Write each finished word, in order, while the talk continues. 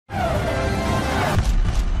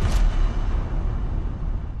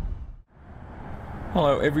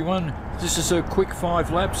Hello everyone, this is a quick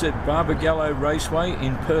 5 laps at Barbagallo Raceway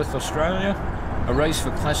in Perth, Australia. A race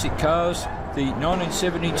for classic cars, the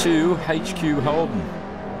 1972 HQ Holden.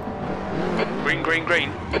 Green, green, green.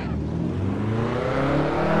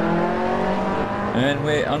 And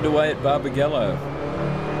we're underway at Barbagallo.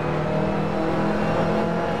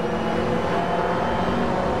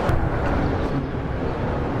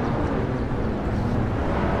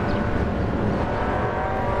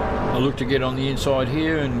 I look to get on the inside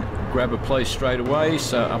here and grab a place straight away,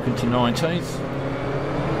 so up into 19th.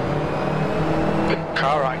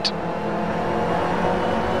 Car right.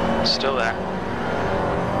 Still there.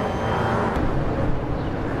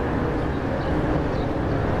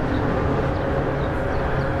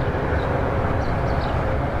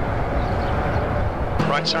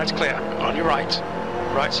 Right side's clear. On your right.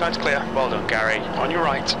 Right side's clear. Well done, Gary. On your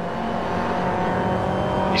right.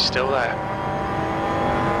 He's still there.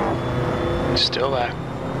 Still there.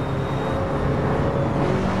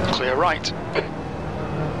 Clear right.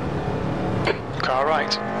 Car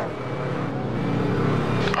right.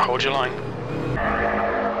 Hold your line.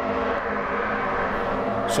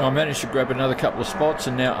 So I managed to grab another couple of spots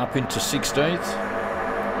and now up into 16th.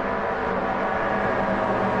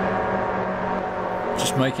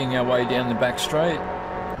 Just making our way down the back straight.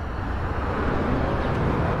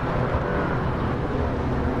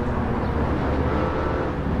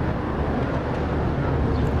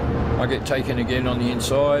 I get taken again on the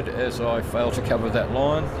inside as I fail to cover that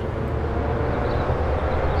line.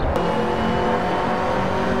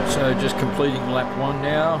 So just completing lap 1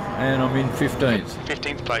 now, and I'm in 15th.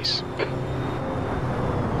 15th place.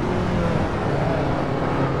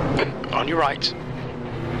 On your right.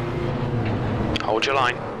 Hold your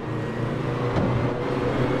line.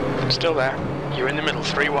 Still there. You're in the middle,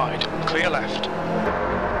 3 wide. Clear left.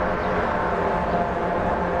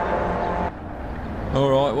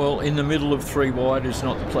 Alright, well, in the middle of 3 wide is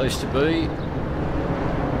not the place to be.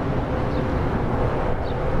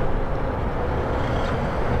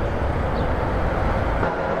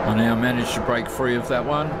 I now managed to break free of that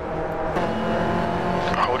one.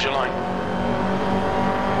 Hold your line.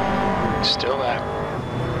 Still there.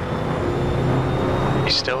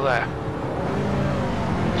 He's still there.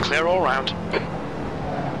 Clear all round.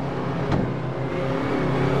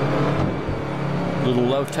 Little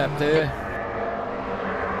love tap there.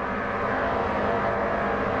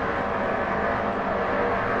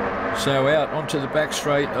 So out onto the back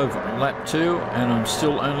straight of lap 2, and I'm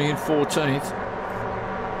still only in 14th.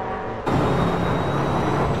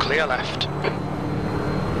 Clear left.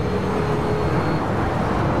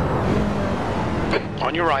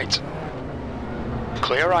 On your right.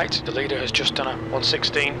 Clear right. The leader has just done a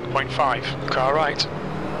 116.5. Car right.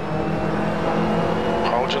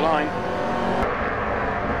 Hold your line.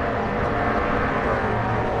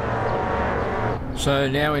 So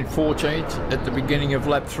now in 14th at the beginning of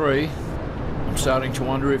lap 3. I'm starting to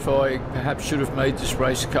wonder if I perhaps should have made this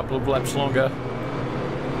race a couple of laps longer.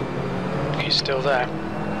 He's still there.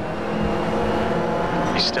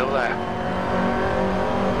 He's still there.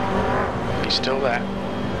 He's still there.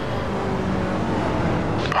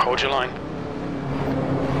 Hold your line.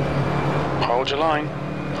 Hold your line.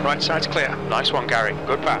 Right side's clear. Nice one, Gary.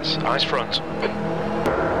 Good pass. Eyes front.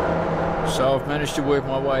 So I've managed to work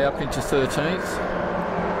my way up into 13th.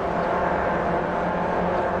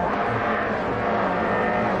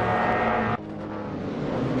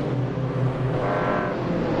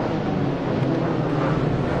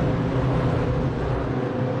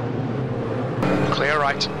 Clear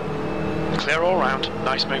right. Clear all round.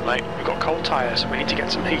 Nice move, mate. We've got cold tyres. We need to get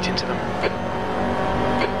some heat into them.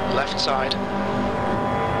 Left side.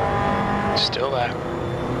 Still there.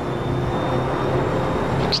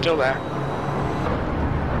 Still there.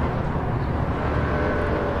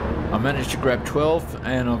 I managed to grab 12th,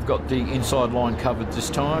 and I've got the inside line covered this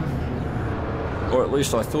time. Or at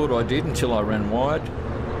least I thought I did until I ran wide.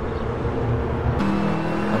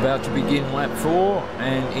 About to begin lap 4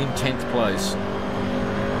 and in 10th place.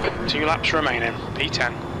 2 laps remaining.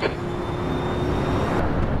 P10.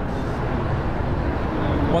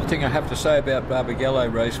 One thing I have to say about Barbagallo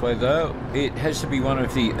Raceway though, it has to be one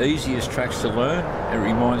of the easiest tracks to learn. It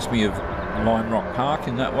reminds me of Lime Rock Park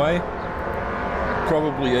in that way.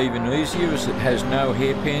 Probably even easier as it has no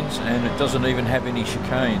hairpins and it doesn't even have any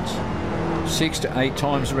chicanes. 6 to 8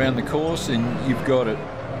 times around the course and you've got it.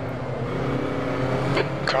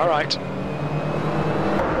 Car right.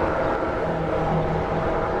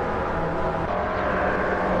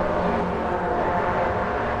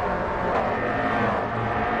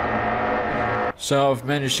 So I've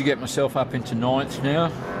managed to get myself up into 9th now.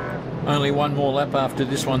 Only one more lap after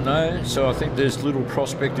this one though, so I think there's little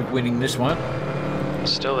prospect of winning this one.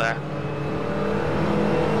 Still there.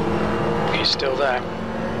 He's still there.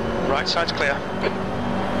 Right side's clear.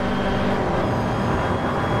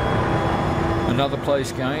 Another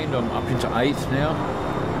place gained. I'm up into 8th now.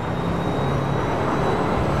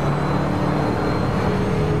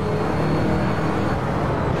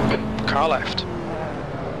 Car left.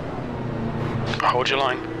 Hold your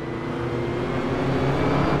line.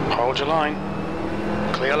 Hold your line.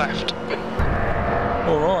 Clear left.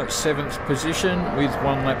 Alright, 7th position with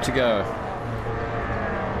 1 lap to go.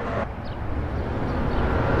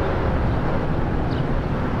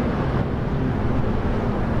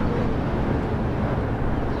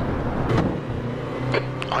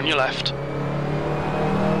 On your left.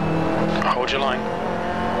 Hold your line.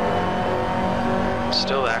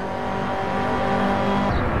 Still there.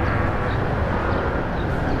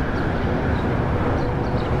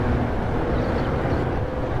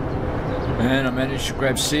 And I managed to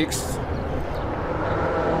grab 6th.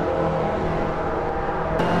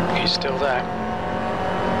 He's still there.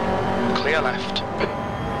 Clear left.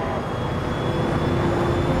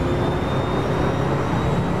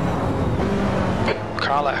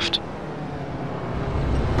 Car left.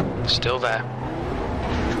 Still there.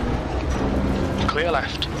 Clear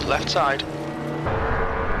left. Left side.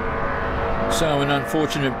 So an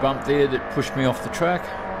unfortunate bump there that pushed me off the track,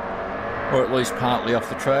 or at least partly off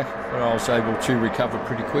the track, but I was able to recover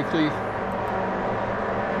pretty quickly.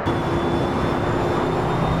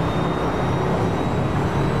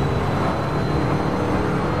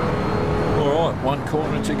 Alright, 1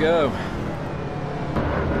 corner to go.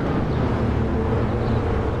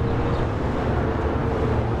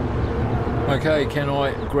 Okay, can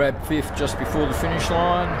I grab 5th just before the finish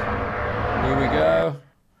line? Here we go.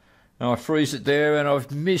 And I freeze it there, and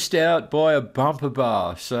I've missed out by a bumper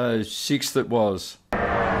bar, so 6th it was.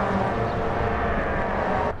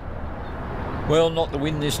 Well, not the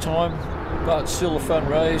win this time, but still a fun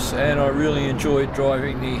race, and I really enjoyed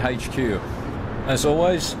driving the HQ. As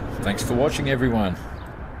always, thanks for watching everyone.